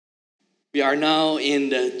We are now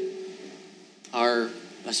in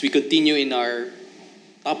as we continue in our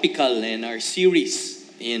topical and our series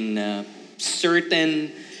in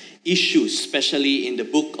certain issues, especially in the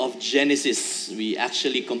book of Genesis. We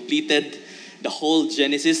actually completed the whole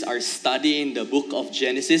Genesis, our study in the book of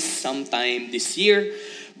Genesis sometime this year,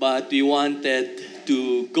 but we wanted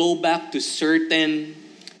to go back to certain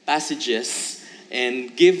passages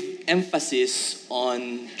and give emphasis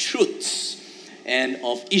on truths and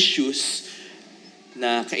of issues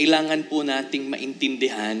na kailangan po nating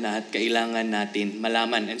maintindihan at kailangan natin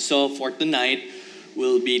malaman. And so for tonight,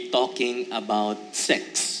 we'll be talking about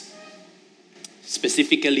sex.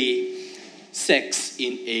 Specifically, sex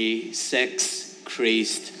in a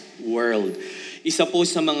sex-crazed world. Isa po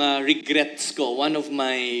sa mga regrets ko, one of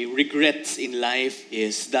my regrets in life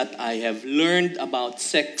is that I have learned about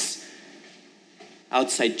sex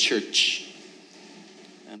outside church.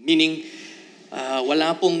 Meaning,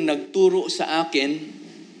 wala pong nagturo sa akin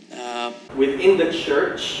within the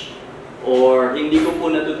church, or hindi ko po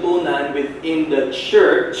natutunan within the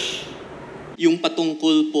church yung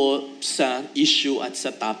patungkol po sa issue at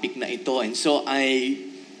sa topic na ito. And so I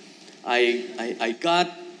got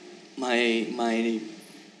my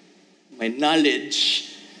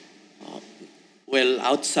knowledge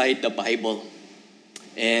outside the Bible.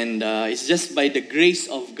 And it's just by the grace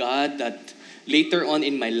of God that later on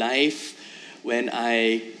in my life, when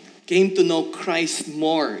I came to know Christ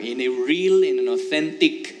more in a real, in an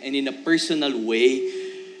authentic, and in a personal way,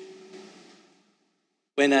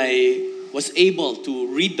 when I was able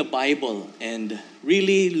to read the Bible and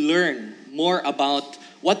really learn more about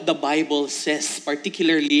what the Bible says,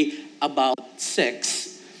 particularly about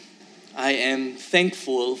sex, I am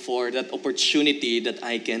thankful for that opportunity that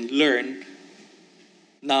I can learn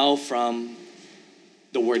now from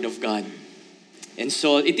the Word of God. And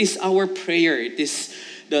so it is our prayer, it is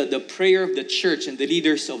the prayer of the church and the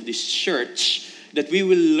leaders of this church that we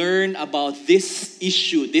will learn about this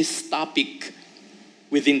issue, this topic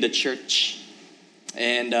within the church.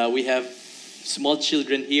 And we have small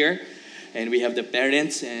children here, and we have the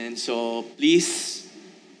parents, and so please,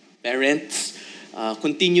 parents,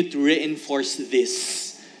 continue to reinforce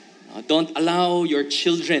this. Don't allow your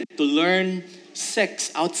children to learn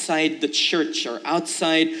sex outside the church or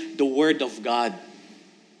outside the Word of God.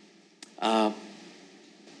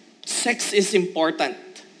 Sex is important.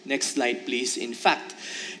 Next slide, please. In fact,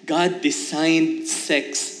 God designed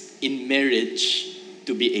sex in marriage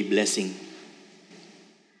to be a blessing.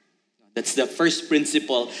 That's the first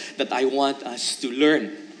principle that I want us to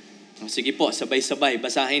learn. Sige po, sabay-sabay.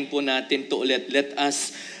 Basahin po natin to ulit. Let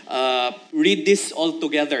us read this all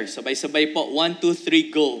together. Sabay-sabay po. 1, 2,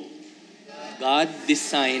 3, go. God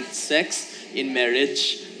designed sex in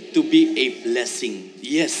marriage to be a blessing.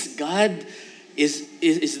 Yes, God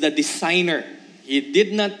is the designer. He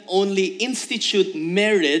did not only institute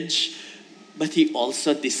marriage, but He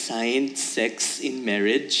also designed sex in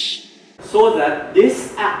marriage so that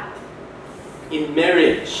this act in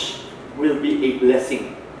marriage will be a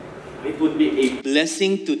blessing. It would be a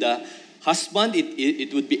blessing to the husband.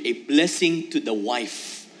 It would be a blessing to the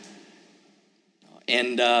wife.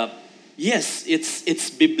 And yes, it's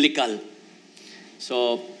biblical.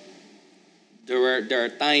 So there were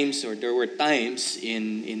times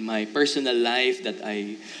in my personal life that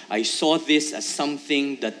I saw this as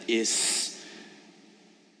something that is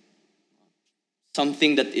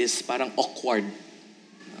parang awkward.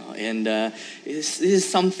 And this is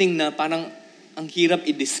something na parang ang hirap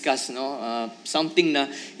i-discuss, no? Something na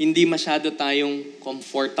hindi masyado tayong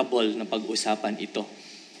comfortable na pag-usapan ito.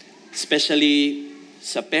 Especially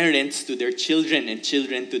sa parents to their children and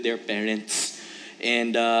children to their parents.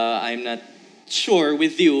 And I'm not sure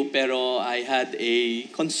with you, pero I had a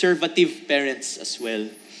conservative parents as well.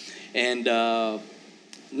 And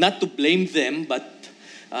not to blame them, but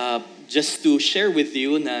just to share with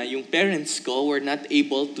you na yung parents ko were not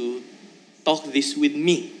able to talk this with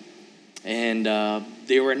me. And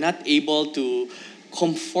they were not able to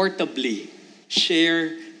comfortably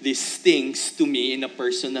share these things to me in a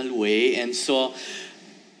personal way. And so,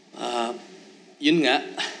 yun nga,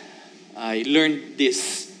 I learned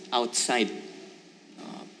this outside.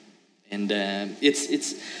 And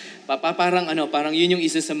it's parang yun yung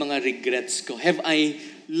isa sa mga regrets ko. Have I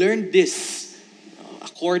learned this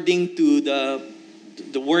according to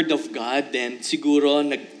the Word of God? Then siguro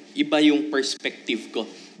nag-iba yung perspective ko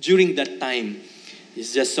during that time.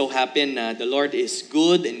 It's just so happened the Lord is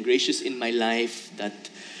good and gracious in my life that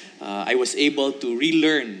I was able to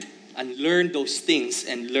relearn and learn those things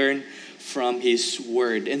and learn from His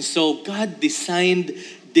Word. And so God designed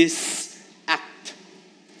this act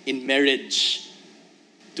in marriage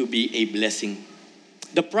to be a blessing.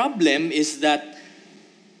 The problem is that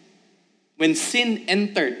when sin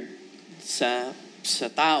entered sa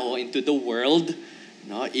tao into the world,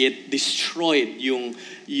 no, it destroyed yung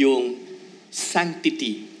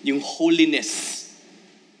sanctity, yung holiness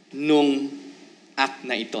nung act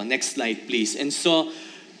na ito. Next slide, please. And so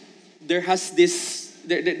there has this,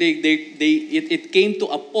 it came to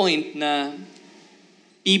a point na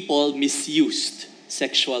people misused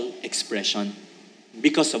sexual expression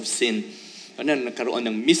because of sin. Nagkaroon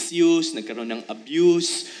ng misuse, nagkaroon ng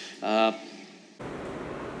abuse, and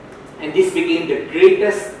this became the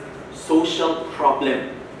greatest social problem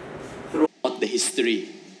throughout the history.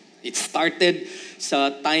 It started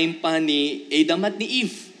sa time pa ni Adam at ni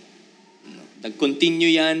Eve.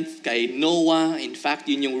 Nag-continue yan kay Noah. In fact,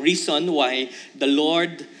 yun yung reason why the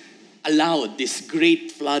Lord allowed this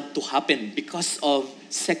great flood to happen because of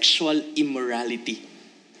sexual immorality.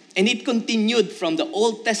 And it continued from the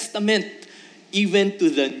Old Testament even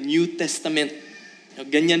to the New Testament.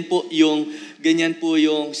 Ganyan po yung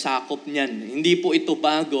sakop niyan. Hindi po ito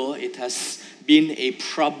bago. It has been a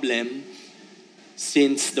problem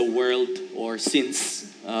since the world or since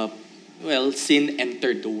sin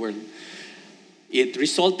entered the world. It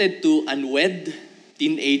resulted to unwed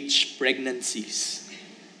teenage pregnancies.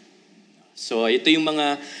 So ito yung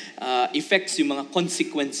mga effects, yung mga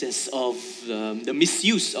consequences of the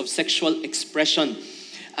misuse of sexual expression,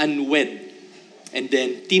 unwed, and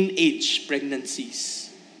then teenage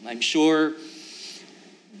pregnancies. I'm sure,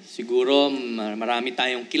 siguro marami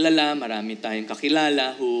tayong kilala, marami tayong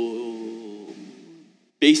kakilala who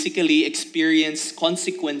basically experience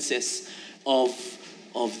consequences of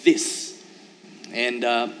this. And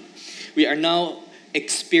we are now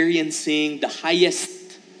experiencing the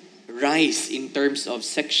highest rise in terms of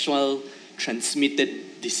sexual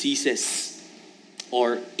transmitted diseases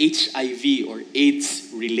or HIV or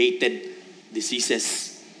AIDS-related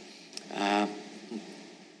diseases.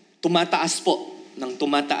 Tumataas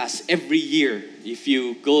every year. If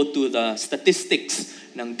you go to the statistics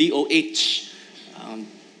ng DOH,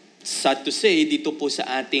 sad to say, dito po sa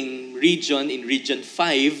ating region, in Region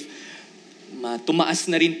 5,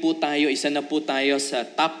 tumaas na rin po tayo, isa na po tayo sa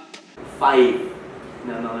top 5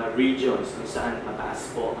 na mga regions kung saan mataas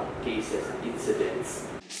po ang cases at incidents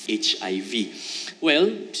HIV.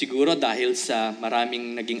 Well, siguro dahil sa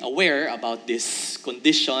maraming naging aware about this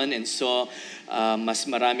condition and so mas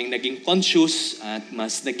maraming naging conscious at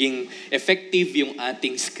mas naging effective yung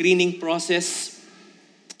ating screening process,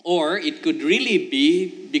 or it could really be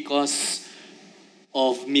because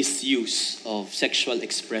of misuse of sexual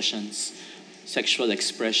expression.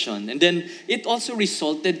 And then it also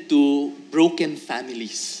resulted to broken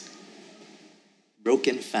families.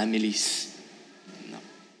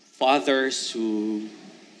 Fathers who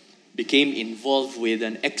became involved with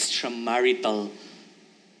an extramarital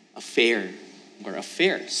affair or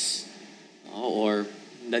affairs. Or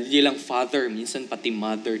hindi lang father, minsan pati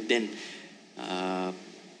mother din.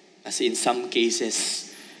 As in some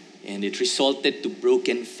cases. And it resulted to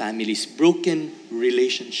broken families, broken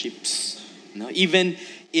relationships. Even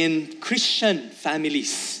in Christian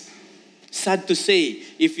families. Sad to say,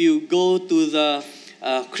 if you go to the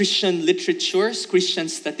Christian literatures, Christian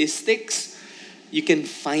statistics, you can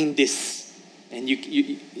find this. And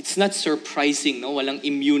it's not surprising, no? Walang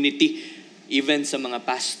immunity even sa mga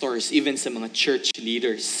pastors, even sa mga church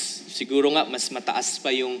leaders. Siguro nga mas mataas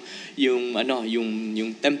pa yung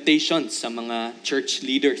temptation sa mga church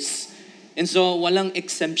leaders. And so walang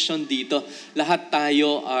exemption dito. Lahat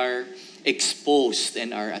tayo are exposed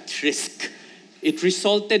and are at risk. It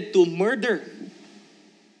resulted to murder.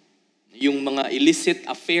 Yung mga illicit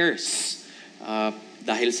affairs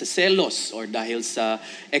dahil sa selos or dahil sa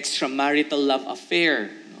extramarital love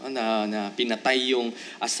affair na pinatay yung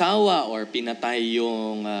asawa or pinatay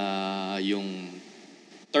yung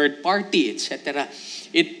third party, etc.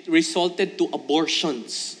 It resulted to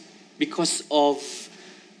abortions because of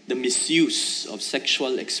the misuse of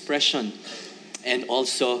sexual expression and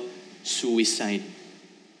also suicide.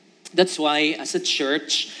 That's why, as a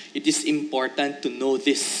church, it is important to know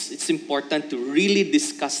this. It's important to really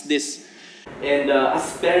discuss this. And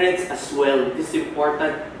as parents as well, it is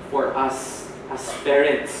important for us as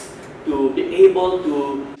parents to be able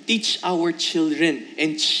to teach our children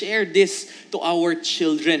and share this to our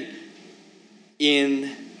children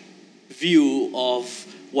in view of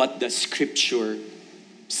what the Scripture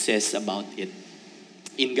says about it.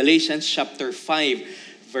 In Galatians chapter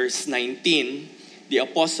 5, verse 19, the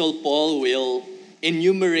Apostle Paul will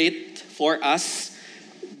enumerate for us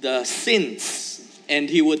the sins, and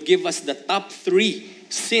he would give us the top 3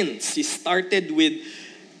 sins. He started with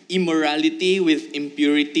immorality, with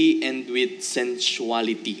impurity, and with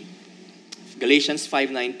sensuality. Galatians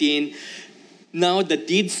 5:19, now the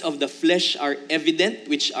deeds of the flesh are evident,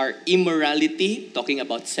 which are immorality, talking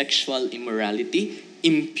about sexual immorality,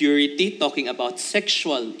 impurity, talking about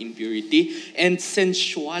sexual impurity, and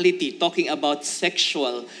sensuality, talking about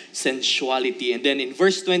sexual sensuality. And then in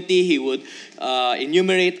verse 20, he would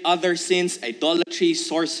enumerate other sins: idolatry,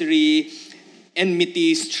 sorcery,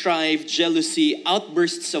 enmity, strife, jealousy,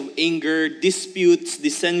 outbursts of anger, disputes,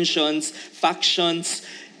 dissensions, factions,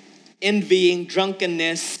 envying,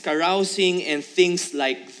 drunkenness, carousing, and things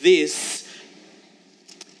like this.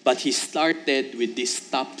 But he started with these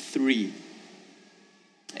top three.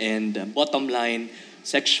 And bottom line,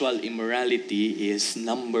 sexual immorality is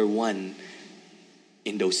number one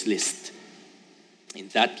in those lists, in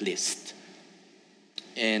that list.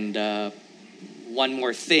 And one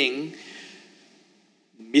more thing,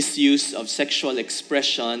 misuse of sexual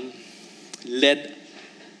expression led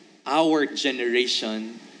our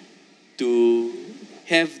generation to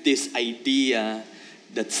have this idea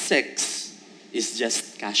that sex is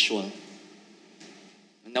just casual.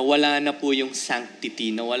 Nawala na po yung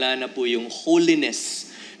sanctity, nawala na po yung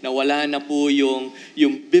holiness, nawala na po yung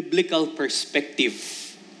biblical perspective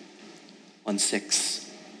on sex.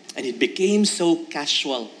 And it became so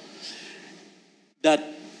casual that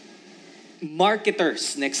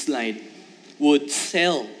marketers, next slide, would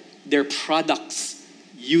sell their products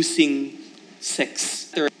using sex.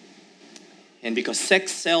 And because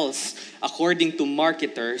sex sells, according to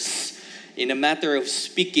marketers, in a matter of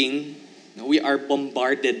speaking, we are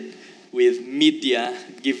bombarded with media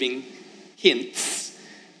giving hints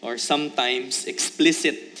or sometimes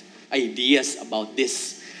explicit ideas about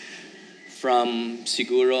this. From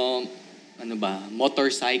siguro,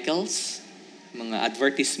 motorcycles, mga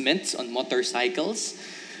advertisements on motorcycles,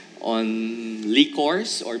 on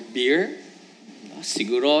liquors or beer.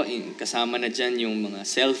 Siguro, kasama na dyan yung mga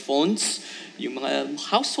cellphones, yung mga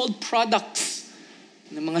household products,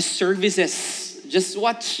 ng mga services. Just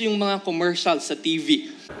watch yung mga commercials sa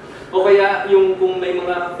TV. O kaya yung kung may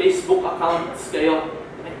mga Facebook accounts kayo,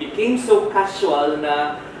 it became so casual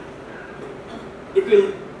na it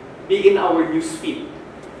will be in our newsfeed.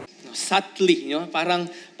 Subtly,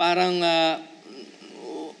 parang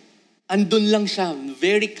andun lang siya,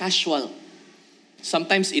 very casual.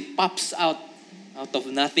 Sometimes it pops out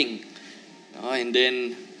of nothing. And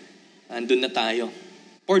then, andun na tayo.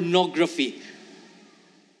 Pornography.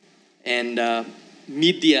 And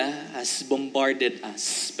media has bombarded us,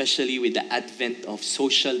 especially with the advent of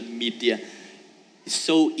social media. It's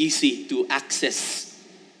so easy to access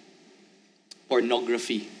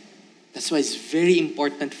pornography. That's why it's very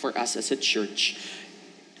important for us as a church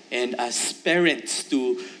and as parents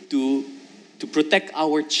to protect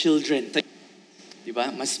our children.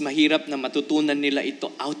 Diba? Mas mahirap na matutunan nila ito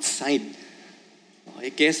outside. Okay?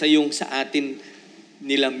 Kesa yung sa atin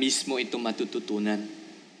nila mismo ito matututunan.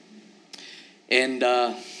 And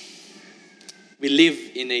we live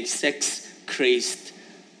in a sex-crazed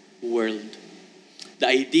world. The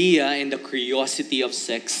idea and the curiosity of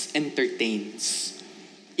sex entertains.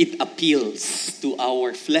 It appeals to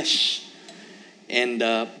our flesh and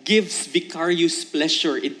gives vicarious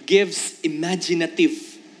pleasure. It gives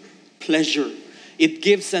imaginative pleasure. It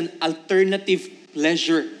gives an alternative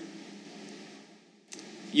pleasure.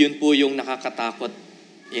 Yun po yung nakakatakot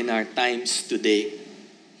in our times today.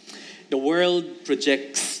 The world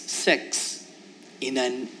projects sex in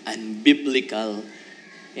an unbiblical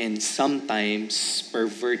and sometimes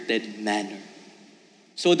perverted manner.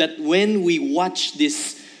 So that when we watch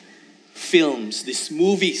these films, these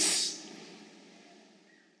movies,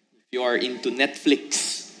 if you are into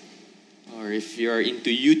Netflix or if you are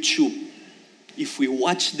into YouTube, if we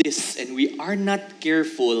watch this and we are not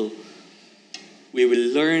careful, we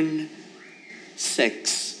will learn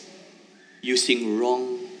sex using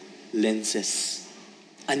wrong lenses,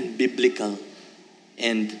 unbiblical,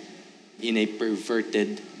 and in a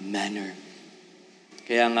perverted manner.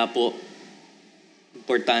 Kaya nga po,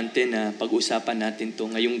 importante na pag-usapan natin to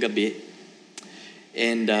ngayong gabi.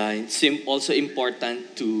 And it's also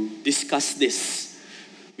important to discuss this.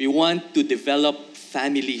 We want to develop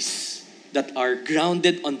families that are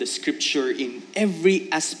grounded on the scripture in every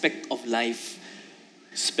aspect of life,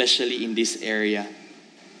 especially in this area.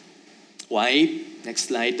 Why?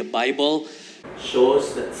 Next slide. The Bible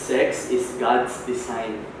shows that sex is God's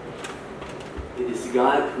design. It is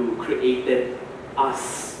God who created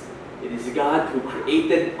us. It is God who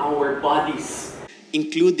created our bodies,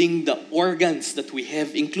 including the organs that we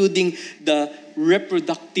have, including the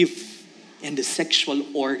reproductive and the sexual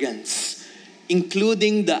organs,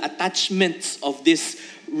 including the attachments of these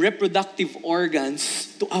reproductive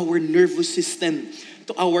organs to our nervous system,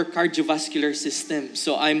 to our cardiovascular system.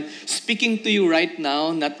 So I'm speaking to you right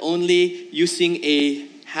now, not only using a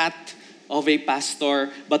hat of a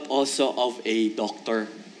pastor, but also of a doctor.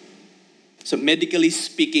 So medically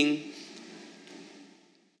speaking,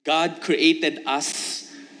 God created us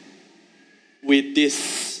with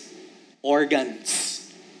these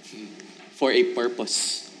organs for a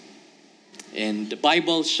purpose. And the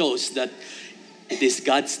Bible shows that it is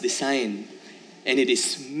God's design, and it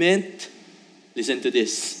is meant, listen to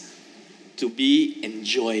this, to be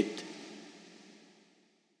enjoyed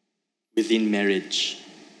within marriage.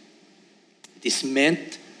 It is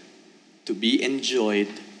meant to be enjoyed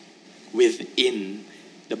within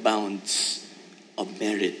the bounds of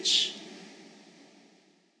marriage.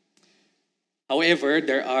 However,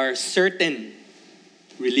 there are certain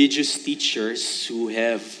religious teachers who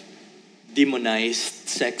have demonized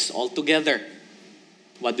sex altogether.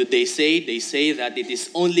 What do they say? They say that it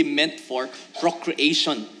is only meant for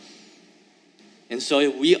procreation. And so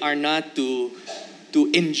we are not to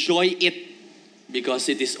enjoy it because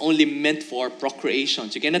it is only meant for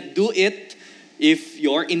procreation. So you cannot do it if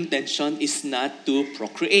your intention is not to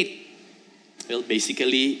procreate. Well,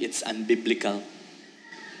 basically, it's unbiblical.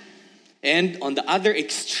 And on the other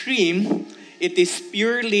extreme, it is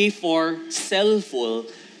purely for selfful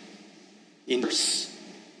interest.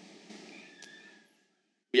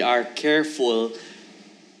 We are careful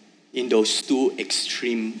in those two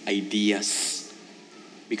extreme ideas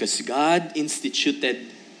because God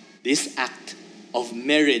instituted this act of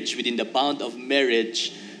marriage within the bound of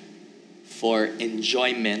marriage for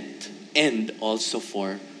enjoyment and also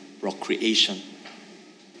for procreation.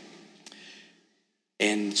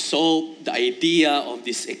 And so the idea of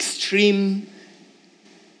these extreme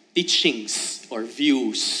teachings or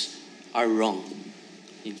views are wrong.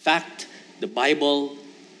 In fact, the Bible,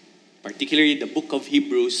 particularly the book of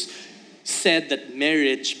Hebrews, said that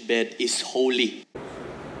marriage bed is holy.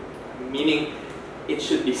 Meaning, it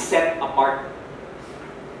should be set apart.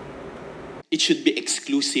 It should be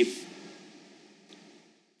exclusive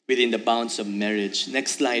within the bounds of marriage.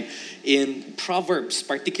 Next slide. In Proverbs,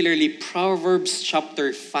 particularly Proverbs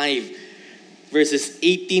chapter 5, verses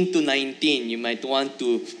 18 to 19, you might want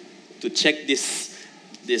to check this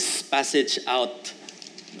passage out.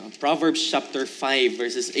 Proverbs chapter 5,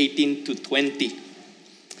 verses 18 to 20.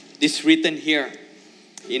 This written here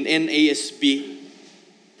in NASB.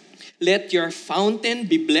 Let your fountain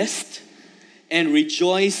be blessed and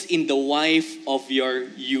rejoice in the wife of your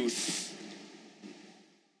youth.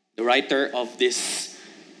 The writer of this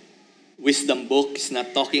wisdom book is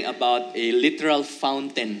not talking about a literal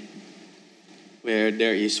fountain where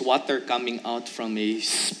there is water coming out from a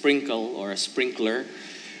sprinkle or a sprinkler.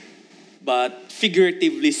 But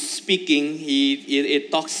figuratively speaking,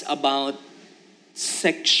 it talks about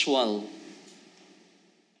sexual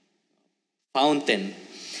fountain.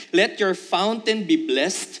 Let your fountain be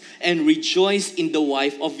blessed and rejoice in the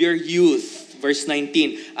wife of your youth. Verse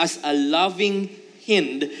 19, as a loving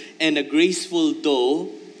hind and a graceful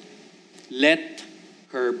doe, let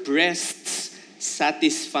her breasts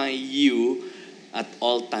satisfy you at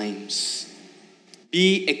all times.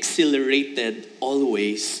 Be exhilarated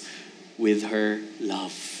always with her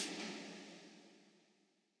love.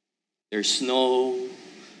 There's no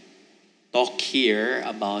talk here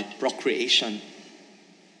about procreation.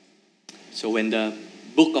 So when the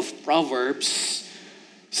book of Proverbs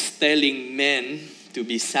is telling men to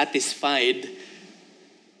be satisfied, it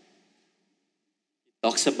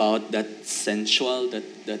talks about that sensual,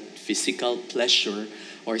 that physical pleasure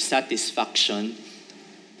or satisfaction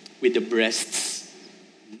with the breasts,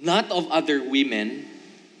 not of other women,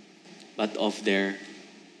 but of their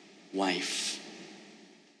wife.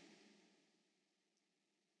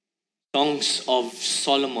 Songs of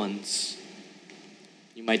Solomon's.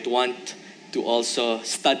 You might want to also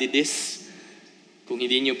study this. Kung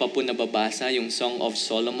hindi nyo pa po nababasa yung Song of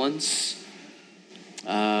Solomon's,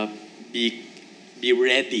 be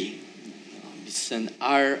ready. It's an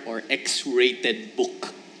R or X-rated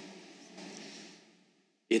book.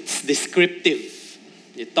 It's descriptive.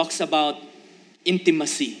 It talks about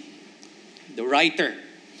intimacy. The writer,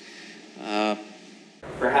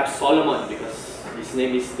 perhaps Solomon, because his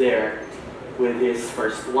name is there, with his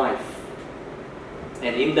first wife.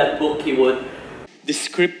 And in that book, he would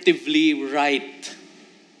descriptively write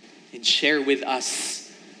and share with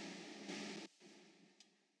us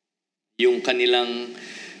yung kanilang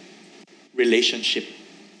relationship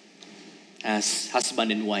as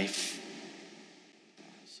husband and wife.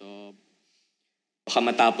 So, baka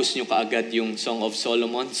matapos nyo kaagad yung Song of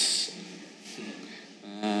Solomon's.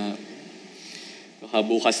 Baka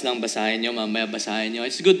bukas lang basahin nyo, mamaya basahin nyo.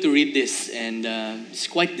 It's good to read this and it's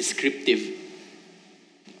quite descriptive.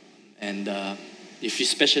 And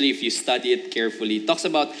especially if you study it carefully. It talks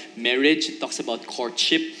about marriage, it talks about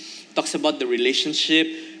courtship, it talks about the relationship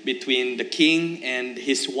between the king and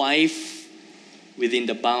his wife within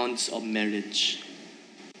the bounds of marriage.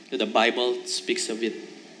 So the Bible speaks of it.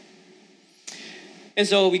 And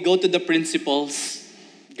so we go to the principles.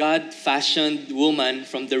 God fashioned woman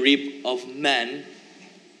from the rib of man.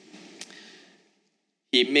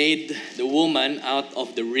 He made the woman out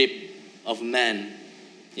of the rib of man.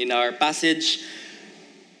 In our passage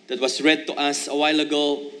that was read to us a while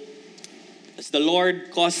ago, as the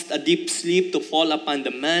Lord caused a deep sleep to fall upon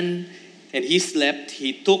the man, and he slept,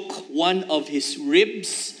 he took one of his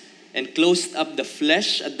ribs and closed up the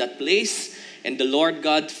flesh at that place. And the Lord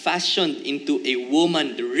God fashioned into a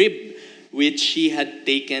woman the rib which he had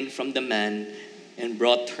taken from the man and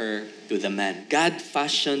brought her to the man. God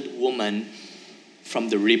fashioned woman from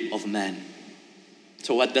the rib of man.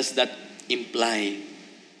 So what does that imply?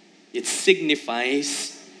 It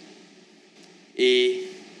signifies a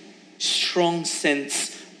strong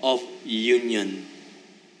sense of union.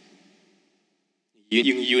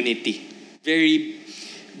 Yung unity. Very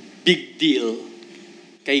big deal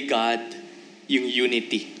kay God, yung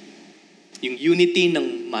unity. Yung unity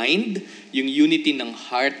ng mind, yung unity ng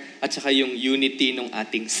heart, at saka yung unity ng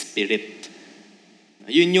ating spirit.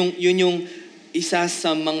 Yun yung isa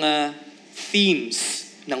sa mga themes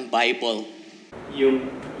ng Bible. Yung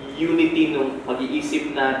unity ng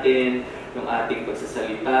pag-iisip natin, yung ating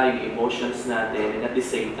pagsasalita, yung emotions natin, and at the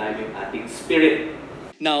same time, yung ating spirit.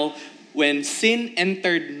 Now, when sin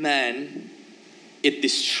entered man, it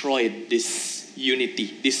destroyed this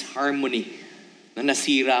unity, this harmony. Na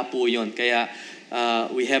nasira po yun. Kaya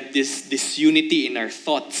we have this unity in our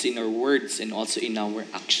thoughts, in our words, and also in our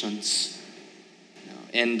actions.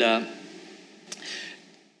 And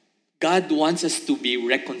God wants us to be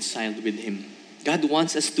reconciled with Him. God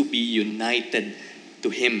wants us to be united to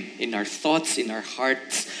Him in our thoughts, in our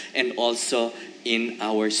hearts, and also in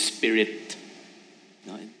our spirit.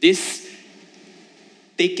 This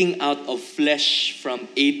taking out of flesh from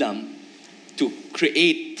Adam to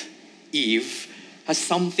create Eve has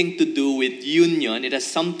something to do with union. It has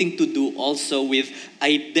something to do also with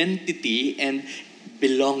identity and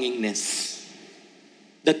belongingness.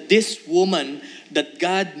 That this woman that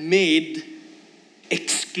God made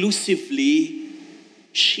exclusively,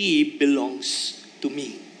 she belongs to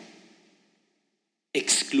me.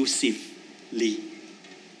 Exclusively.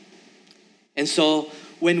 And so,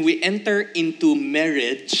 when we enter into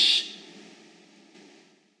marriage,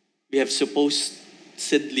 we have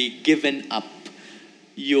supposedly given up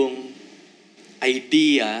yung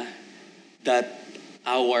idea that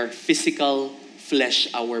our physical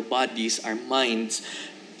flesh, our bodies, our minds,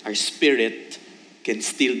 our spirit can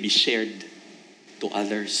still be shared to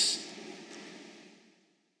others.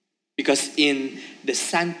 Because in the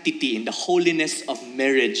sanctity, in the holiness of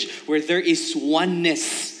marriage, where there is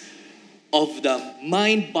oneness of the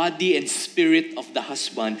mind, body, and spirit of the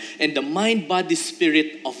husband, and the mind, body,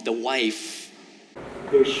 spirit of the wife,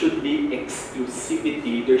 there should be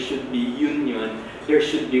exclusivity, there should be union, there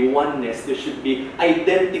should be oneness, there should be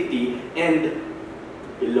identity and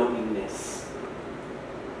belongingness.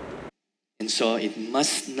 And so it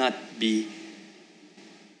must not be,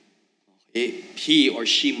 he or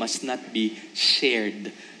she must not be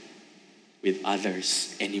shared with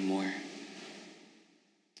others anymore.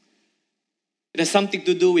 It has something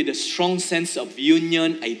to do with a strong sense of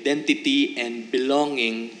union, identity, and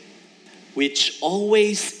belonging, which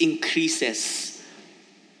always increases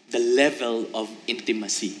the level of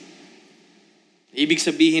intimacy. Ibig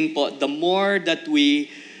sabihin po, the more that we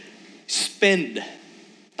spend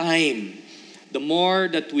time, the more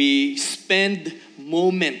that we spend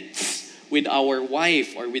moments with our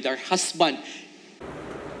wife or with our husband,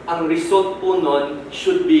 ang result po nun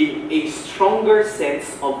should be a stronger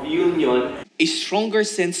sense of union, a stronger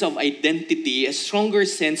sense of identity, a stronger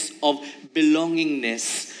sense of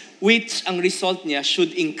belongingness, which ang result niya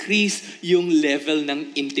should increase yung level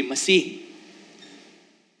ng intimacy.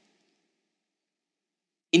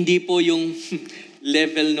 Hindi po yung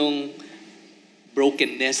level ng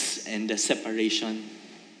brokenness and the separation.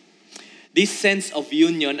 This sense of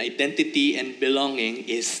union, identity, and belonging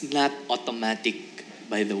is not automatic,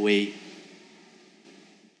 by the way.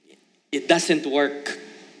 It doesn't work.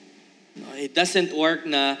 It doesn't work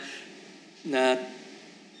na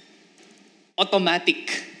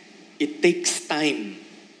automatic. It takes time.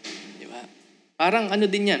 Di ba? Parang ano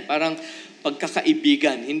din yan, parang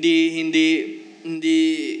pagkakaibigan. Hindi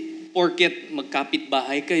porket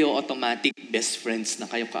magkapit-bahay kayo, automatic best friends na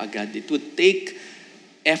kayo kaagad. It would take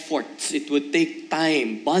efforts. It would take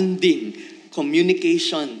time, bonding,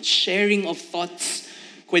 communication, sharing of thoughts,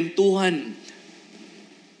 kwentuhan,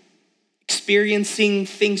 experiencing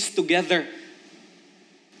things together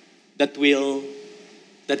that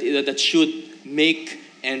should make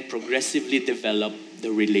and progressively develop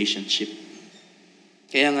the relationship.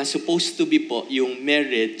 Kaya nga, supposed to be po, yung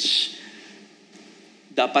marriage,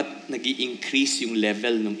 dapat nag-i-increase yung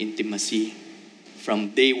level ng intimacy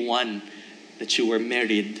from day one that you were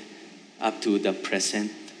married up to the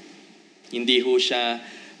present. Hindi ho siya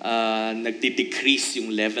nagdi-decrease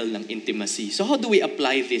yung level ng intimacy. So how do we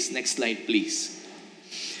apply this? Next slide, please.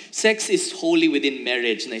 Sex is holy within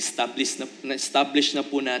marriage. Na-establish na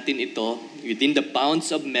po natin ito. Within the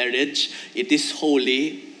bounds of marriage, it is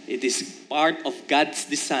holy. It is part of God's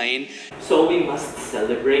design. So we must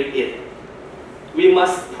celebrate it. We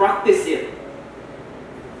must practice it.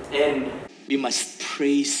 And we must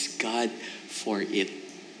praise God for it.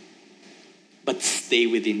 But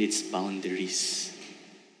stay within its boundaries.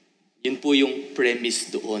 Yun po yung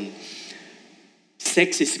premise doon.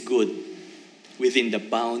 Sex is good within the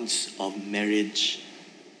bounds of marriage.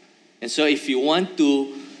 And so if you want to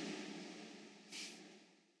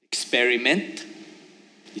experiment,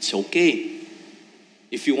 it's okay.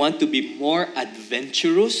 If you want to be more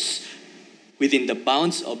adventurous within the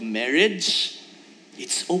bounds of marriage,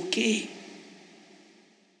 it's okay.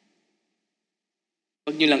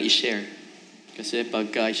 Huwag nyo lang i-share. Kasi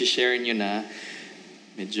pagka i-share nyo na,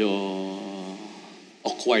 medyo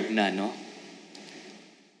awkward na, no?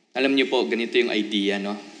 Alam nyo po, ganito yung idea,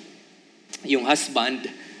 no? Yung husband,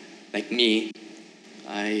 like me,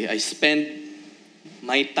 I spend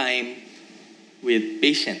my time with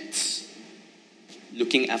patients,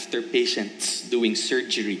 looking after patients, doing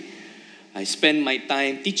surgery. I spend my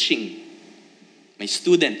time teaching my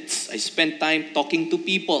students. I spend time talking to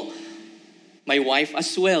people. My wife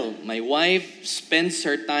as well. My wife spends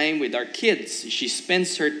her time with our kids. She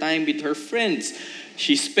spends her time with her friends.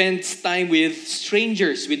 She spends time with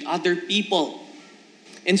strangers, with other people.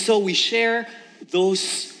 And so we share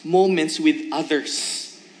those moments with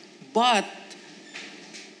others. But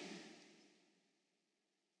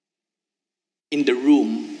in the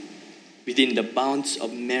room, within the bounds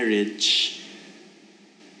of marriage,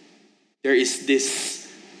 there is this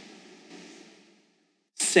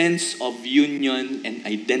sense of union and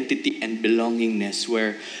identity and belongingness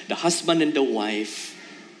where the husband and the wife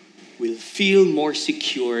will feel more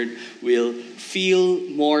secured, will feel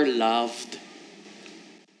more loved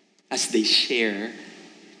as they share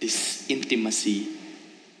this intimacy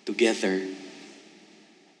together,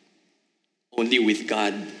 only with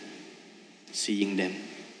God seeing them.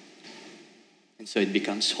 And so it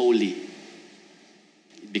becomes holy.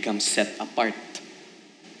 It becomes set apart.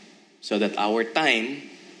 So that our time,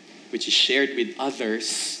 which is shared with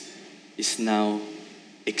others, is now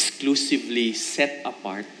exclusively set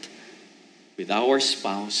apart with our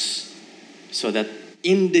spouse, so that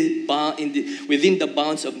within the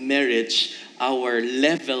bounds of marriage, our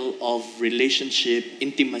level of relationship,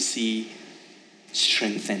 intimacy,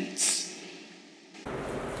 strengthens.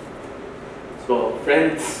 So,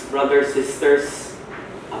 friends, brothers, sisters,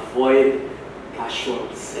 avoid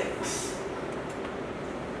casual sex.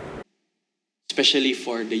 Especially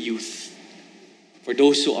for the youth. For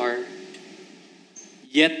those who are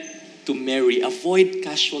yet to marry, avoid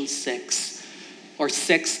casual sex or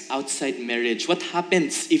sex outside marriage. What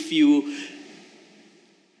happens if you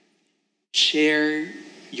share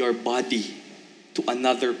your body to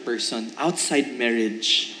another person outside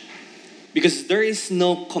marriage? Because there is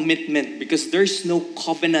no commitment, because there's no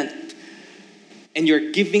covenant, and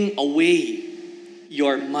you're giving away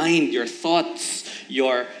your mind, your thoughts,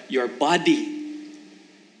 your body.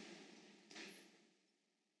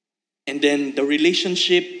 And then the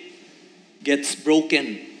relationship gets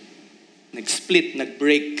broken, nag-split,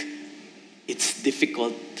 nag-break. It's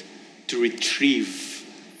difficult to retrieve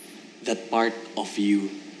that part of you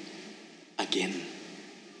again.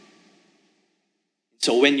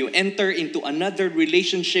 So when you enter into another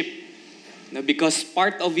relationship, because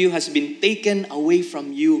part of you has been taken away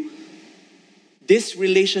from you, this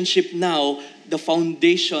relationship now, the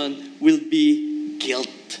foundation will be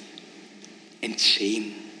guilt and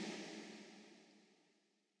shame.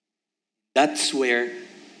 That's where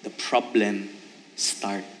the problem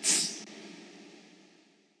starts.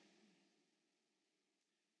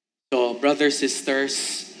 So, brothers,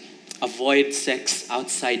 sisters, avoid sex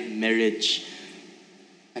outside marriage.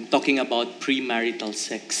 I'm talking about premarital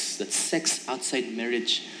sex. That's sex outside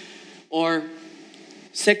marriage. Or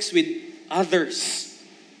sex with others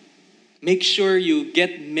make sure you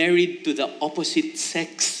get married to the opposite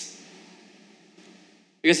sex.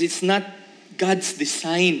 Because it's not God's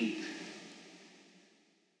design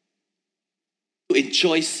to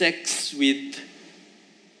enjoy sex with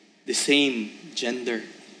the same gender.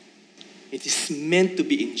 It is meant to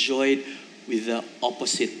be enjoyed with the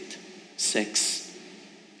opposite sex.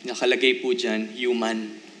 Nakalagay po dyan,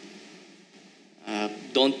 human.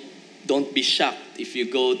 Don't be shocked if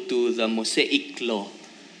you go to the Mosaic law,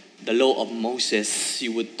 the law of Moses.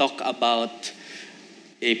 You would talk about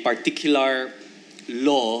a particular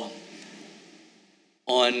law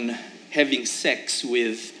on having sex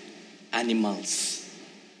with animals.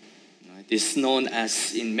 It is known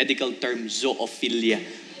as, in medical terms, zoophilia.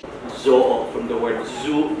 Zoo, from the word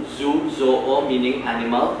zoo, meaning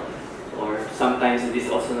animal, or sometimes it is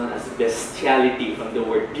also known as bestiality, from the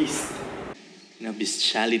word beast.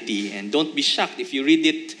 Bestiality. And don't be shocked if you read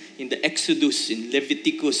it in the Exodus, in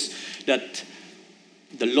Leviticus, that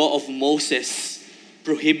the law of Moses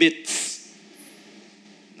prohibits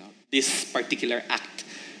this particular act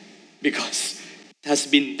because it has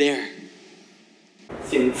been there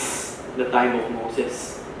since the time of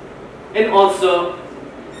Moses. And also,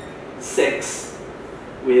 sex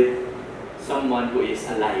with someone who is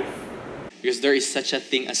alive. Because there is such a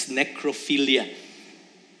thing as necrophilia.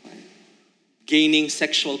 Gaining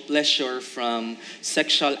sexual pleasure from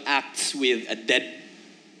sexual acts with a dead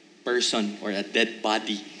person or a dead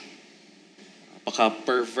body.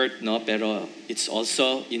 Paka-pervert, no? Pero it's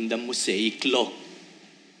also in the Mosaic law.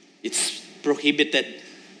 It's prohibited.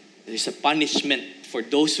 There's a punishment for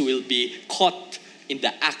those who will be caught in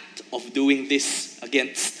the act of doing this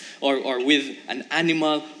against or with an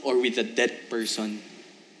animal or with a dead person.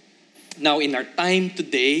 Now, in our time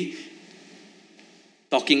today,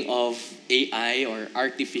 talking of AI or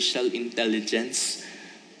artificial intelligence,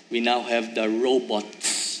 we now have the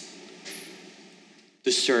robots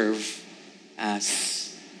to serve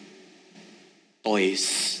as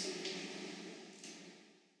toys.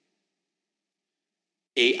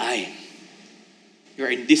 AI.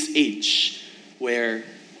 You're in this age where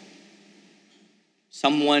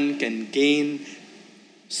someone can gain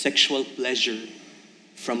sexual pleasure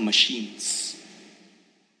from machines,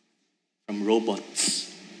 from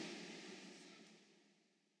robots.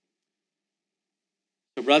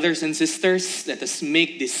 So brothers and sisters, let us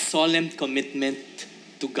make this solemn commitment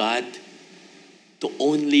to God to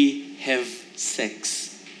only have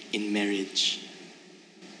sex in marriage.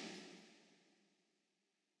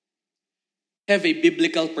 Have a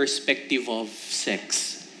biblical perspective of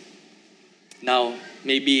sex. Now,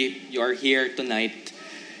 maybe you are here tonight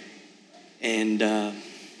and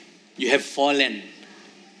you have fallen.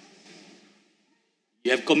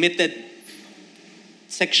 You have committed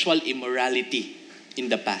sexual immorality in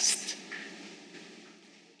the past.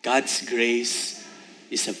 God's grace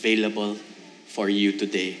is available for you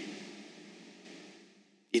today.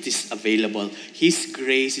 It is available. His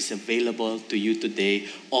grace is available to you today.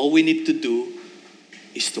 All we need to do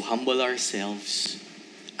is to humble ourselves,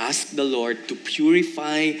 ask the Lord to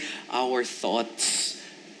purify our thoughts,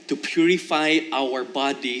 to purify our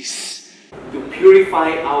bodies, to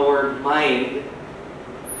purify our mind,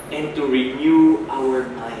 and to renew our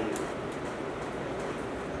mind.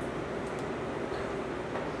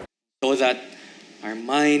 So that our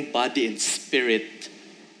mind, body, and spirit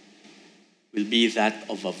will be that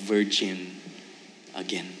of a virgin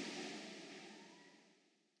again.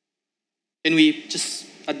 Can we just,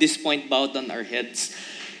 at this point, bow down our heads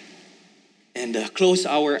and close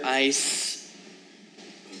our eyes?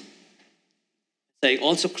 I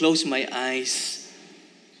also close my eyes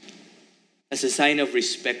as a sign of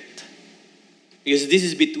respect. Because this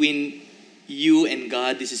is between you and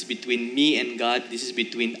God. This is between me and God. This is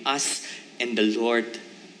between us and the Lord.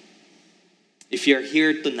 If you're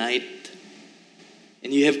here tonight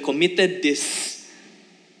and you have committed this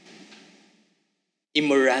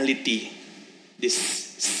immorality, this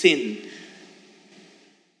sin,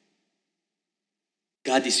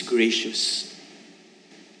 God is gracious.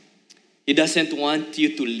 He doesn't want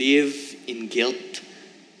you to live in guilt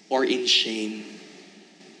or in shame.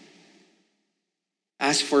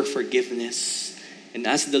 Ask for forgiveness and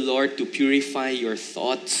ask the Lord to purify your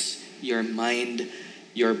thoughts, your mind,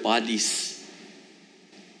 your bodies.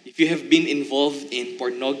 If you have been involved in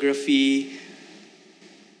pornography,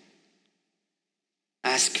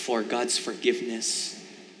 ask for God's forgiveness.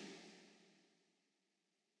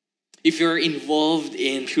 If you're involved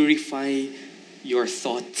in purify your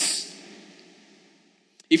thoughts,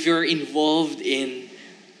 if you're involved in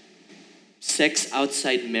sex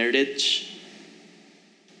outside marriage,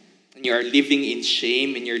 and you are living in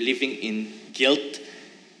shame and you're living in guilt,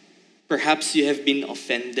 Perhaps you have been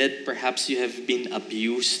offended. Perhaps you have been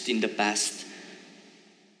abused in the past.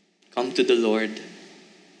 Come to the Lord.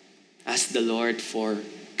 Ask the Lord for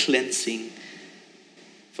cleansing,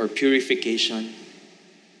 for purification.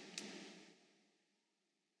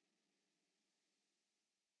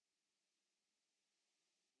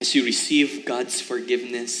 As you receive God's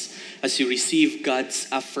forgiveness, as you receive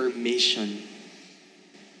God's affirmation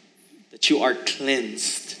that you are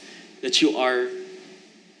cleansed, that you are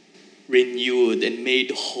renewed and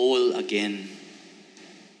made whole again,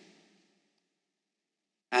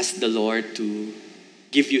 ask the Lord to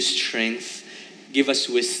give you strength, give us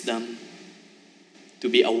wisdom to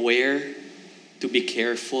be aware, to be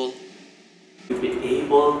careful, to be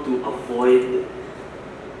able to avoid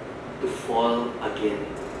to fall again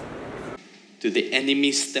to the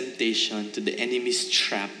enemy's temptation, to the enemy's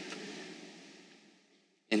trap,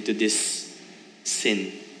 and to this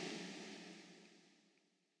sin.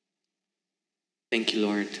 Thank you,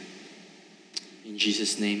 Lord. In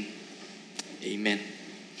Jesus' name, amen.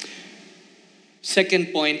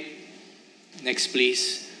 Second point, next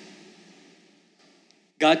please.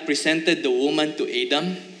 God presented the woman to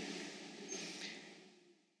Adam.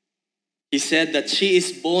 He said that she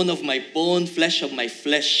is bone of my bone, flesh of my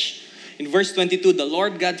flesh. In verse 22, the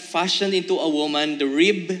Lord God fashioned into a woman the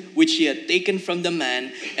rib which he had taken from the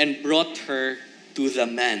man and brought her to the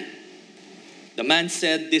man. The man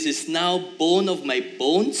said, this is now bone of my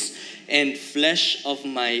bones and flesh of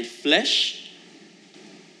my flesh.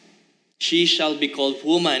 She shall be called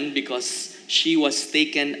woman because she was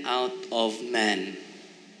taken out of man.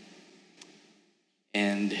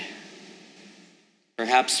 And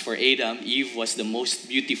perhaps for Adam, Eve was the most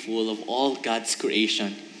beautiful of all God's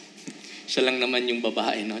creation. Siya lang naman yung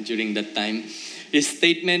babae during that time. His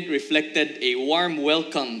statement reflected a warm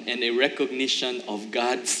welcome and a recognition of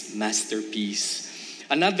God's masterpiece.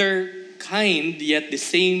 Another kind, yet the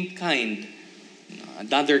same kind.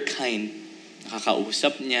 Another kind.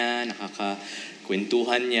 Nakakausap niya,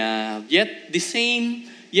 nakakakwentuhan niya. Yet the same,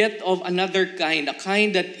 yet of another kind. A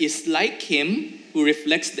kind that is like him, who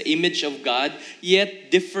reflects the image of God,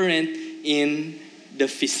 yet different in the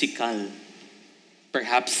physical.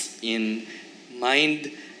 Perhaps in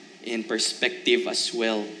mind, in perspective as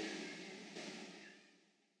well.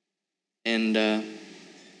 And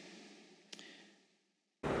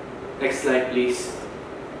next slide, please.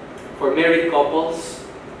 For married couples,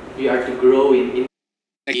 we are to grow in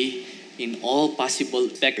all possible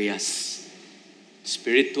areas.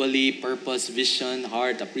 Spiritually, purpose, vision,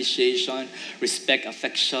 heart, appreciation, respect,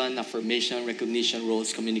 affection, affirmation, recognition,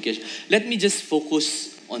 roles, communication. Let me just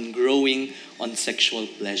focus on growing on sexual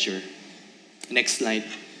pleasure. Next slide.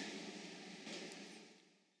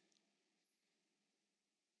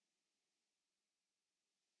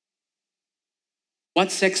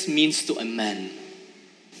 What sex means to a man.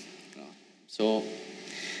 So,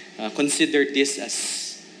 consider this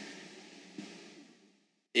as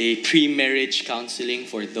a pre-marriage counseling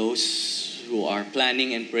for those who are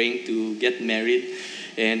planning and praying to get married.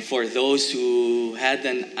 And for those who had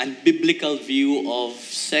an unbiblical view of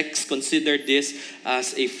sex, consider this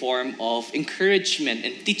as a form of encouragement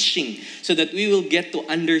and teaching so that we will get to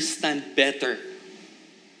understand better.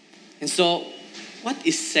 And so, what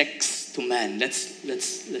is sex to man? Let's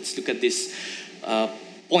look at these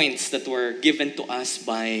points that were given to us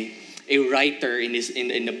by a writer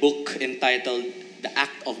in a book entitled The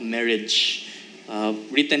Act of Marriage,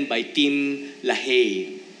 written by Tim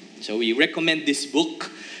LaHaye. So we recommend this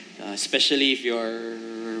book, especially if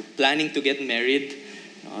you're planning to get married.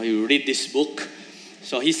 You read this book.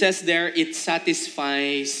 So he says there, it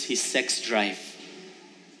satisfies his sex drive.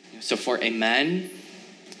 So for a man,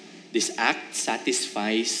 this act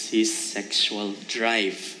satisfies his sexual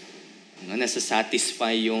drive.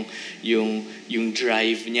 Nasa-satisfy yung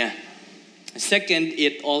drive niya. Second,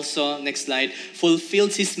 it also, next slide,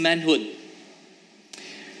 fulfills his manhood.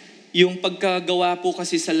 Yung pagkagawa po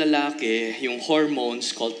kasi sa lalaki, yung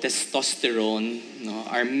hormones called testosterone,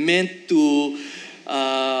 are meant to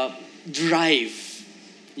drive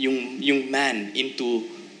yung man into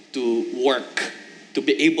to work, to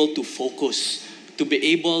be able to focus, to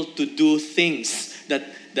be able to do things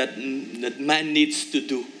that man needs to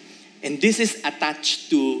do. And this is attached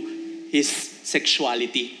to his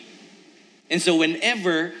sexuality. And so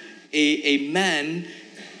whenever a man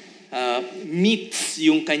meets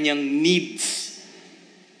yung kanyang needs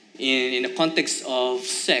in a context of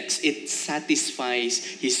sex, it satisfies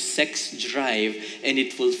his sex drive and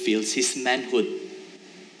it fulfills his manhood.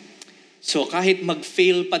 So kahit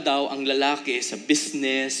mag-fail pa daw ang lalaki sa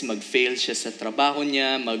business, mag-fail siya sa trabaho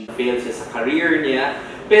niya, mag-fail siya sa career niya,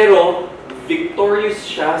 pero victorious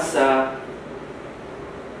siya sa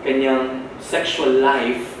kanyang sexual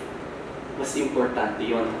life, mas importante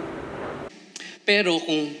yon. Pero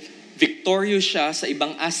kung victorious siya sa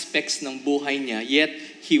ibang aspects ng buhay niya, yet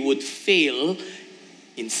he would fail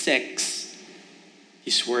in sex,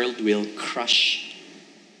 his world will crush.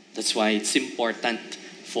 That's why it's important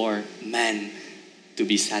for man to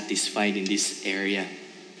be satisfied in this area.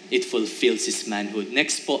 It fulfills his manhood.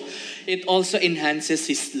 Next po, it also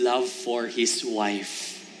enhances his love for his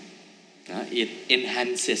wife. It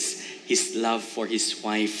enhances his love for his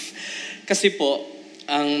wife. Kasi po,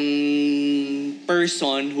 ang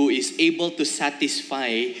person who is able to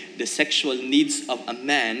satisfy the sexual needs of a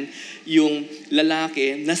man, yung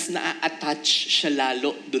lalaki, nas na-attach siya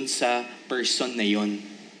lalo dun sa person na yon.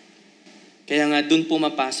 Kaya nga dun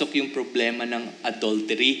pumapasok yung problema ng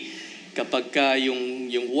adultery. Kapag ka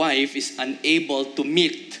yung wife is unable to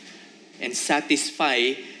meet and satisfy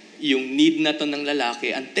yung need na to ng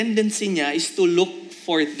lalaki, ang tendency niya is to look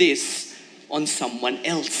for this on someone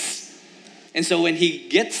else. And so when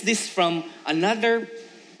he gets this from another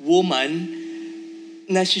woman,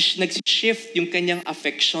 nag-shift yung kanyang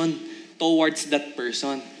affection towards that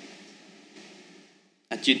person.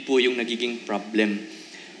 At yun po yung nagiging problem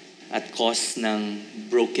at cause ng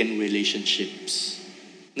broken relationships.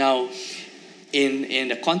 Now, in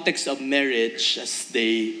the context of marriage, as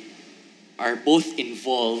they are both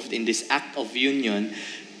involved in this act of union,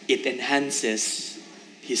 it enhances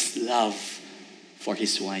his love for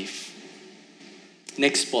his wife.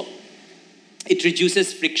 Next po, it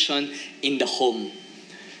reduces friction in the home.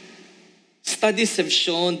 Studies have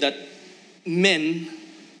shown that men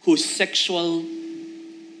whose sexual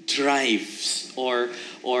drives or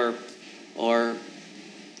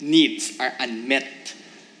needs are unmet,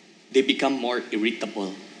 they become more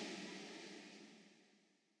irritable.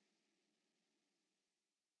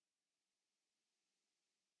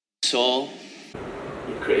 So,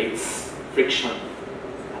 it creates friction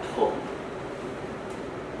at home.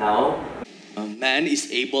 Now, a man is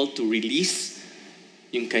able to release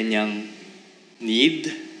yung kanyang need,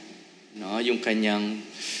 yung kanyang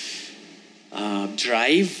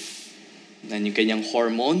drive, yung kanyang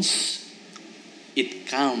hormones. It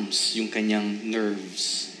calms yung kanyang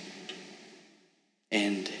nerves.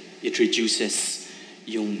 And it reduces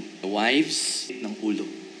yung wives ng ulo.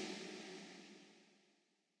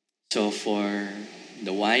 So for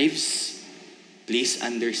the wives, please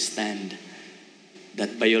understand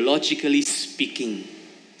that biologically speaking,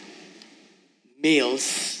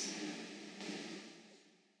 males,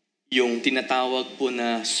 yung tinatawag po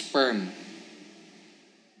na sperm,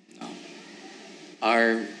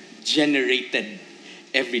 are generated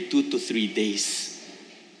every 2 to 3 days.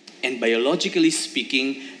 And biologically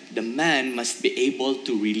speaking, the man must be able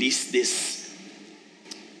to release this.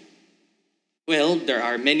 Well, there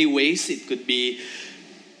are many ways. It could be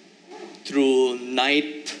through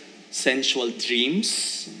night sensual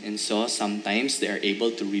dreams, and so sometimes they are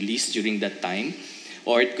able to release during that time.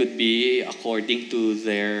 Or it could be according to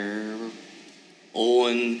their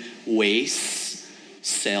own ways,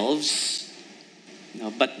 selves.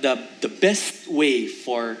 But the best way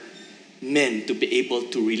for men to be able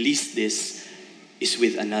to release this is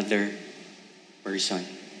with another person,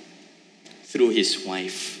 through his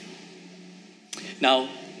wife. Now,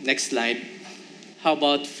 next slide. How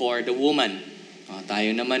about for the woman?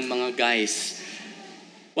 Tayo naman mga guys.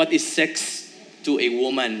 What is sex to a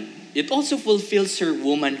woman? It also fulfills her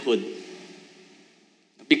womanhood.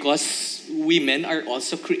 Because women are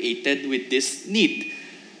also created with this need.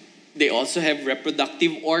 They also have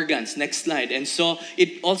reproductive organs. Next slide. And so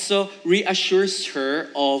it also reassures her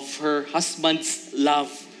of her husband's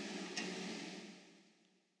love.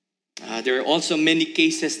 There are also many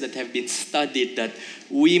cases that have been studied that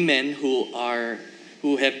women who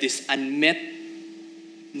have this unmet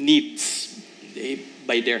needs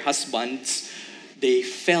by their husbands, they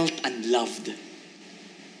felt unloved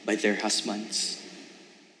by their husbands.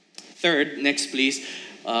 Third, next please,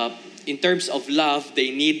 in terms of love,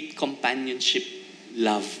 they need companionship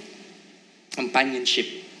love. Companionship.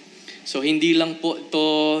 So hindi lang po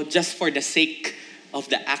to just for the sake of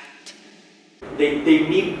the act. They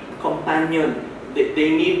need companion.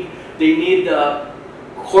 They need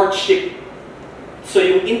courtship. So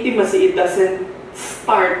yung intimacy, it doesn't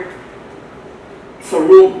start sa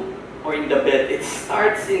room or in the bed. It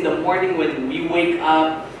starts in the morning when we wake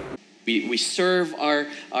up. We serve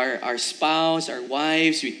our spouse, our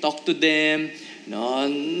wives. We talk to them. No,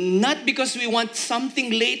 not because we want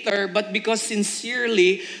something later, but because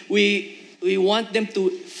sincerely we want them to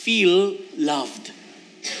feel loved.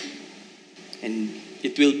 And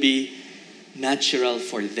it will be natural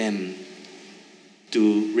for them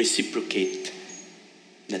to reciprocate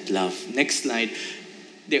that love. Next slide.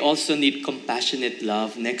 They also need compassionate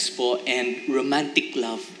love. Next po, and romantic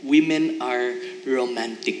love. Women are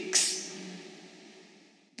romantics.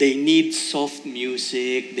 They need soft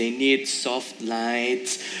music. They need soft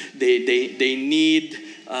lights. They need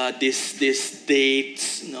this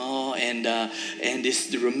dates, no, and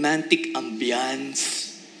this romantic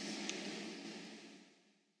ambiance,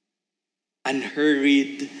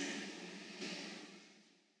 unhurried.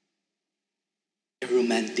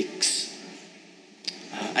 Romantics.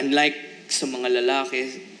 Unlike sa mga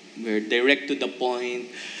lalaki, we're direct to the point.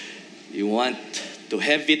 You want to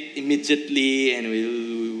have it immediately and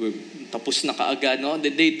we'll tapos na kaagad. No?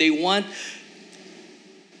 They want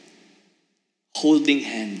holding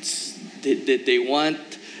hands. They want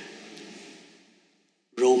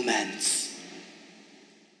romance.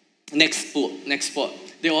 Next po.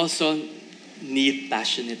 They also need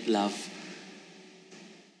passionate love.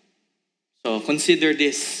 So consider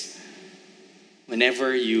this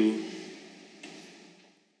whenever you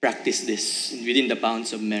practice this within the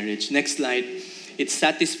bounds of marriage. Next slide. It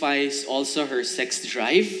satisfies also her sex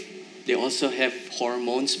drive. They also have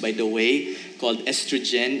hormones, by the way, called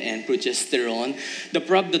estrogen and progesterone.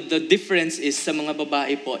 The difference is sa mga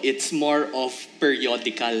babae po, it's more of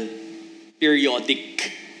periodic.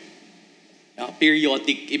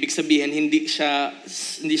 Periodic, ibig sabihin hindi siya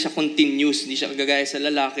continuous, hindi siya kagaya sa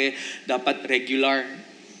lalaki, dapat regular.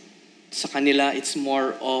 Sa kanila, it's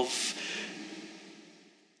more of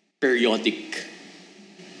periodic.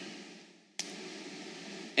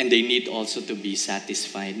 And they need also to be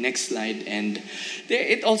satisfied. Next slide. And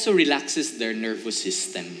it also relaxes their nervous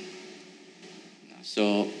system.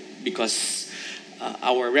 So, because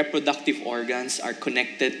our reproductive organs are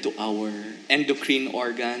connected to our endocrine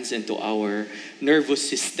organs and to our nervous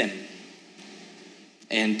system.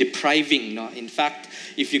 And depriving, no? In fact,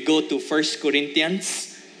 if you go to 1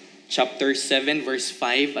 Corinthians chapter 7, verse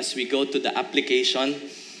 5, as we go to the application,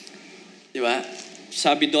 di ba?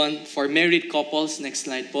 Sabi doon, for married couples, next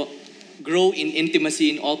slide po, grow in intimacy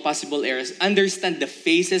in all possible areas, understand the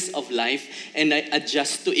phases of life, and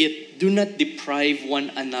adjust to it. Do not deprive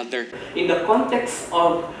one another. In the context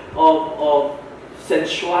of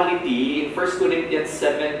sensuality, in 1 Corinthians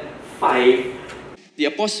 7:5, the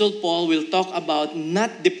Apostle Paul will talk about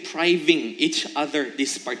not depriving each other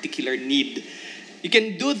this particular need. You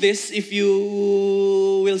can do this if you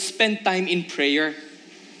will spend time in prayer.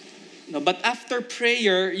 No, but after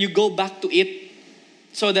prayer, you go back to it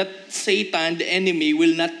so that Satan, the enemy,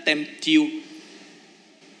 will not tempt you.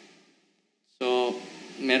 So,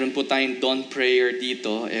 meron po tayong dawn prayer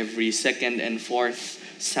dito every second and fourth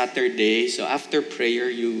Saturday. So after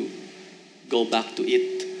prayer, you go back to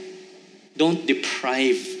it. Don't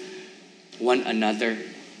deprive one another.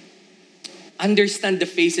 Understand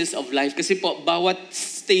the phases of life. Kasi po, bawat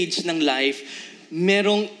stage ng life,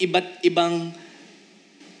 merong iba't ibang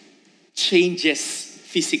changes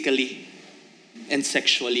physically and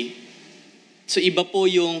sexually. So iba po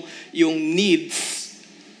yung needs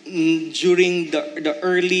during the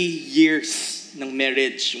early years ng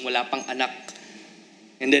marriage, wala pang anak.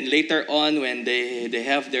 And then later on, when they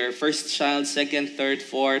have their first child, second, third,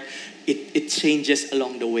 fourth, it changes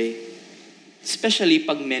along the way. Especially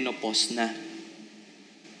pag menopause na.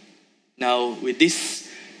 Now, with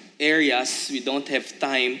these areas, we don't have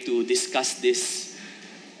time to discuss this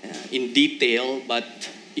in detail, but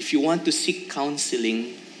if you want to seek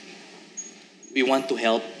counseling, we want to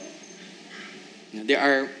help. There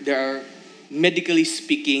are medically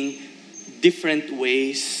speaking different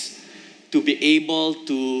ways to be able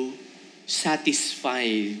to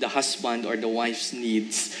satisfy the husband or the wife's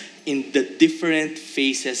needs in the different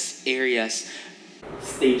phases, areas,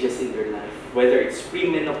 stages in their life. Whether it's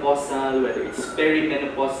premenopausal, whether it's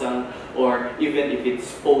perimenopausal, or even if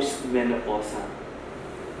it's postmenopausal.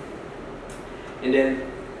 And then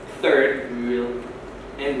third, we will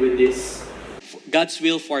end with this. God's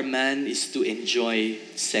will for man is to enjoy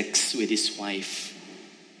sex with his wife.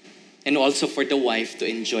 And also for the wife to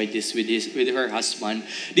enjoy this with her husband.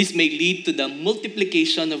 This may lead to the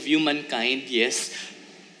multiplication of humankind, yes,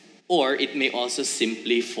 or it may also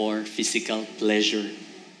simply for physical pleasure.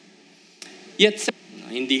 Yet,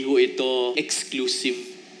 hindi ho ito exclusively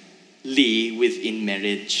within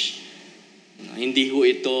marriage. Hindi ho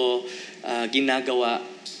ito ginagawa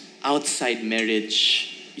outside marriage.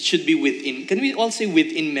 It should be within. Can we all say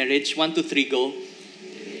within marriage? 1, 2, 3, go.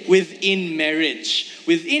 Within marriage.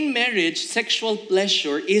 Within marriage, sexual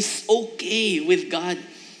pleasure is okay with God.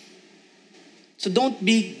 So don't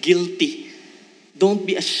be guilty. Don't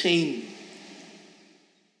be ashamed.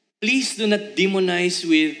 Please do not demonize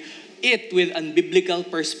with it with unbiblical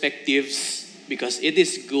perspectives because it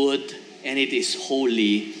is good and it is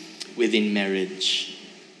holy within marriage.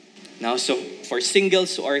 Now, so for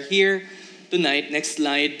singles who are here tonight, next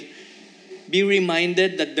slide, be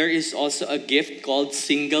reminded that there is also a gift called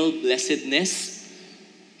single blessedness.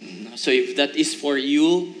 So if that is for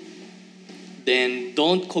you, then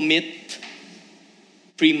don't commit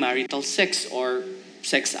premarital sex or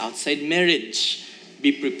sex outside marriage.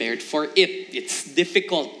 Be prepared for it. It's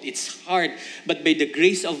difficult, it's hard, but by the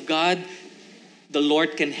grace of God, the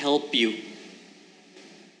Lord can help you.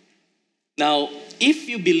 Now, if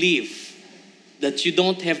you believe that you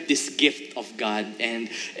don't have this gift of God and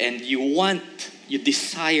you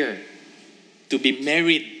desire to be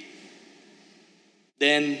married,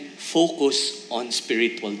 then focus on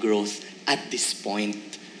spiritual growth at this point.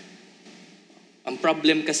 Ang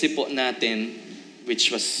problem kasi po natin, which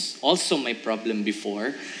was also my problem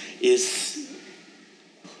before, is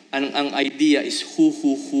ang idea is who.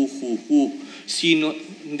 Sino,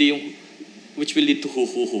 hindi yung, which will lead to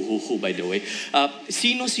who, by the way.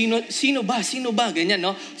 Sino ba, ganyan,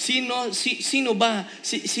 no? Sino ba,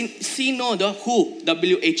 sino, the who,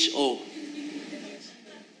 WHO.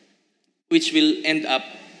 Which will end up,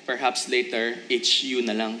 perhaps later, HU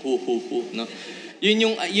na lang, who, no?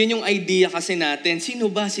 Yun yung idea kasi natin. Sino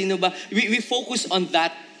ba? We focus on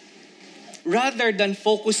that rather than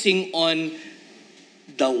focusing on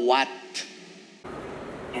the what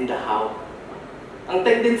and the how. Ang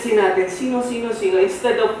tendency natin, sino,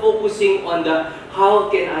 instead of focusing on the how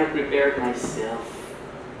can I prepare myself?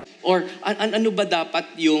 Or ano ba dapat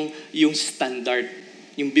yung standard,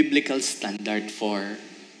 yung biblical standard for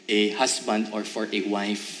a husband or for a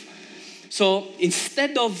wife? So,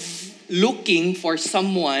 instead of looking for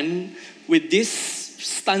someone with these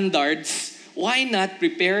standards, why not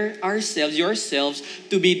prepare yourselves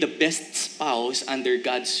to be the best spouse under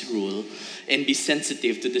God's rule and be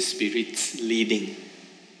sensitive to the Spirit's leading?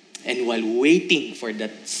 And while waiting for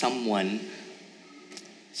that someone,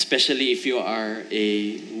 especially if you are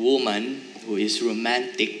a woman who is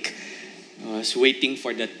romantic, is waiting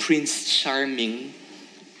for that Prince Charming,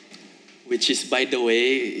 which is, by the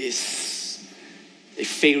way, is a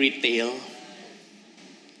fairy tale,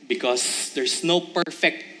 because there's no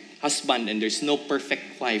perfect husband and there's no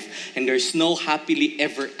perfect wife and there's no happily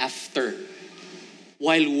ever after.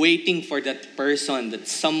 While waiting for that person, that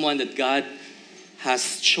someone that God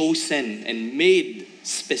has chosen and made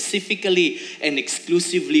specifically and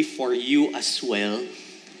exclusively for you as well,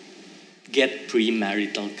 get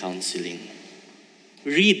premarital counseling.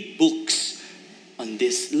 Read books on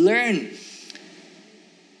this. Learn.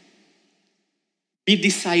 Be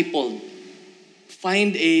discipled.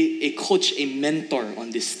 Find a coach, a mentor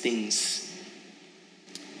on these things.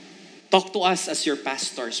 Talk to us as your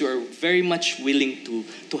pastors who are very much willing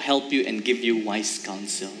to help you and give you wise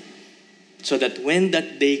counsel. So that when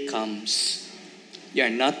that day comes, you are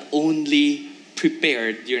not only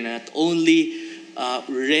prepared, you're not only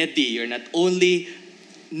ready, you're not only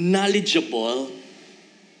knowledgeable,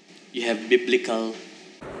 you have biblical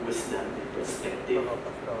wisdom and perspective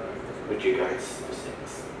with regards to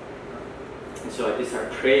sex. And so it is our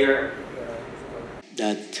prayer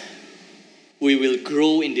that we will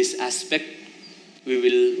grow in this aspect, we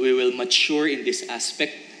will mature in this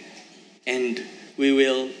aspect, and we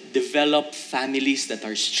will develop families that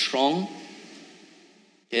are strong.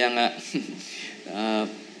 Kaya nga,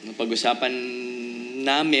 napag-usapan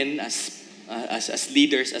namin as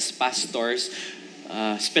leaders, as pastors,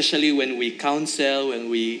 especially when we counsel, when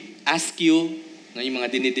we ask you, yung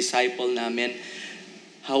mga dinidisciple namin,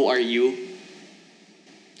 how are you?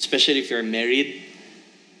 Especially if you're married,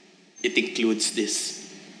 it includes this.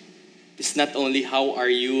 It's not only how are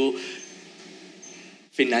you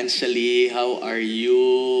financially, how are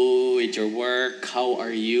you with your work, how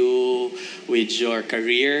are you with your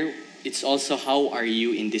career, it's also how are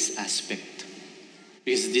you in this aspect.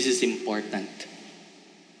 Because this is important.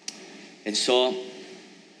 And so,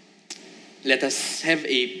 let us have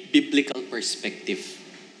a biblical perspective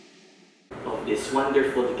of this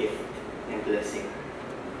wonderful gift and blessing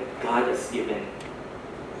that God has given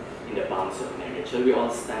in the bounds of marriage. Shall we all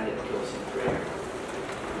stand and close in prayer?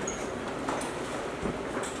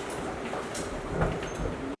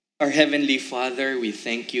 Our Heavenly Father, we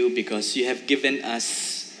thank you because you have given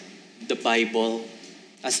us the Bible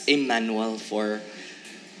as a manual for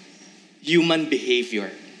human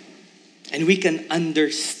behavior. And we can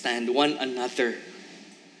understand one another.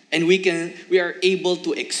 And we are able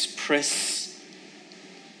to express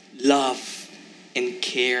love and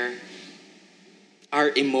care, our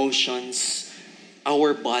emotions,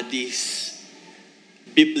 our bodies,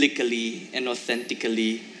 biblically and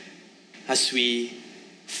authentically as we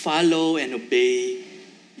follow and obey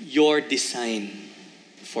your design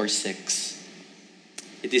for sex.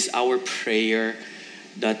 It is our prayer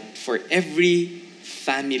that for every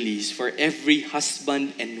families, for every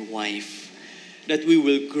husband and wife, that we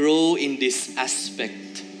will grow in this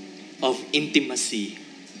aspect of intimacy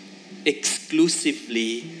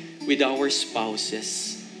exclusively with our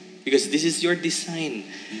spouses. Because this is your design.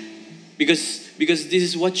 Because this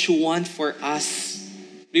is what you want for us.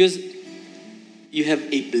 Because you have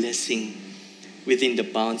a blessing within the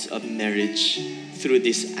bounds of marriage through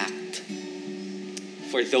this act.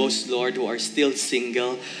 For those, Lord, who are still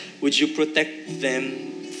single, would you protect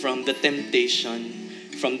them from the temptation,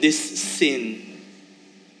 from this sin?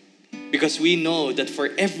 Because we know that for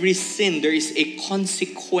every sin, there is a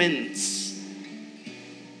consequence.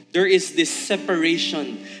 There is this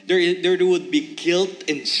separation. There would be guilt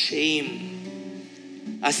and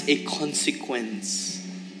shame as a consequence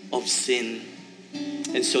of sin.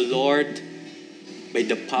 And so, Lord, by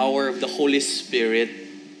the power of the Holy Spirit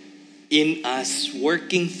in us,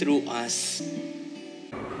 working through us,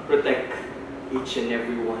 protect each and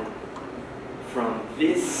every one from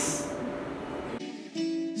this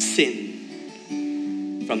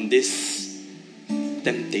sin, from this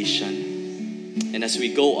temptation. And as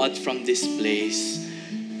we go out from this place,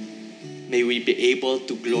 may we be able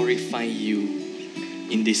to glorify you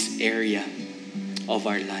in this area of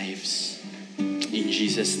our lives. In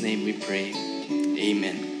Jesus' name we pray.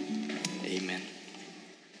 Amen.